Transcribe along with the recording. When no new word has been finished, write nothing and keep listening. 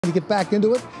To get back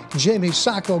into it, Jamie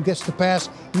Sacco gets the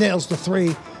pass, nails the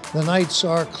three. The Knights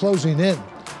are closing in,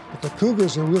 but the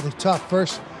Cougars are really tough.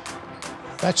 First,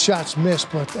 that shot's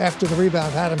missed, but after the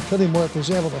rebound, Haddam Killingworth was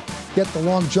able to get the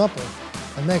long jumper,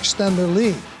 and they extend their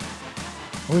lead.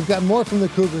 And we've got more from the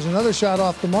Cougars. Another shot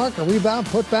off the mark, a rebound,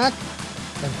 put back,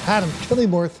 and Haddam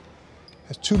Killingworth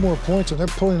has 2 more points, and they're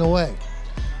pulling away.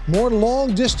 More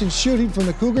long-distance shooting from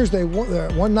the Cougars. They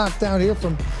one knockdown here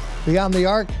from beyond the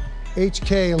arc.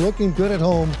 HK looking good at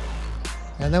home.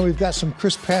 And then we've got some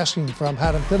crisp passing from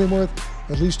Haddam Killingworth.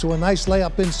 It leads to a nice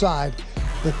layup inside.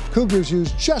 The Cougars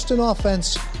use just enough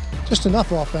offense,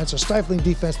 a stifling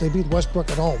defense. They beat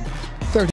Westbrook at home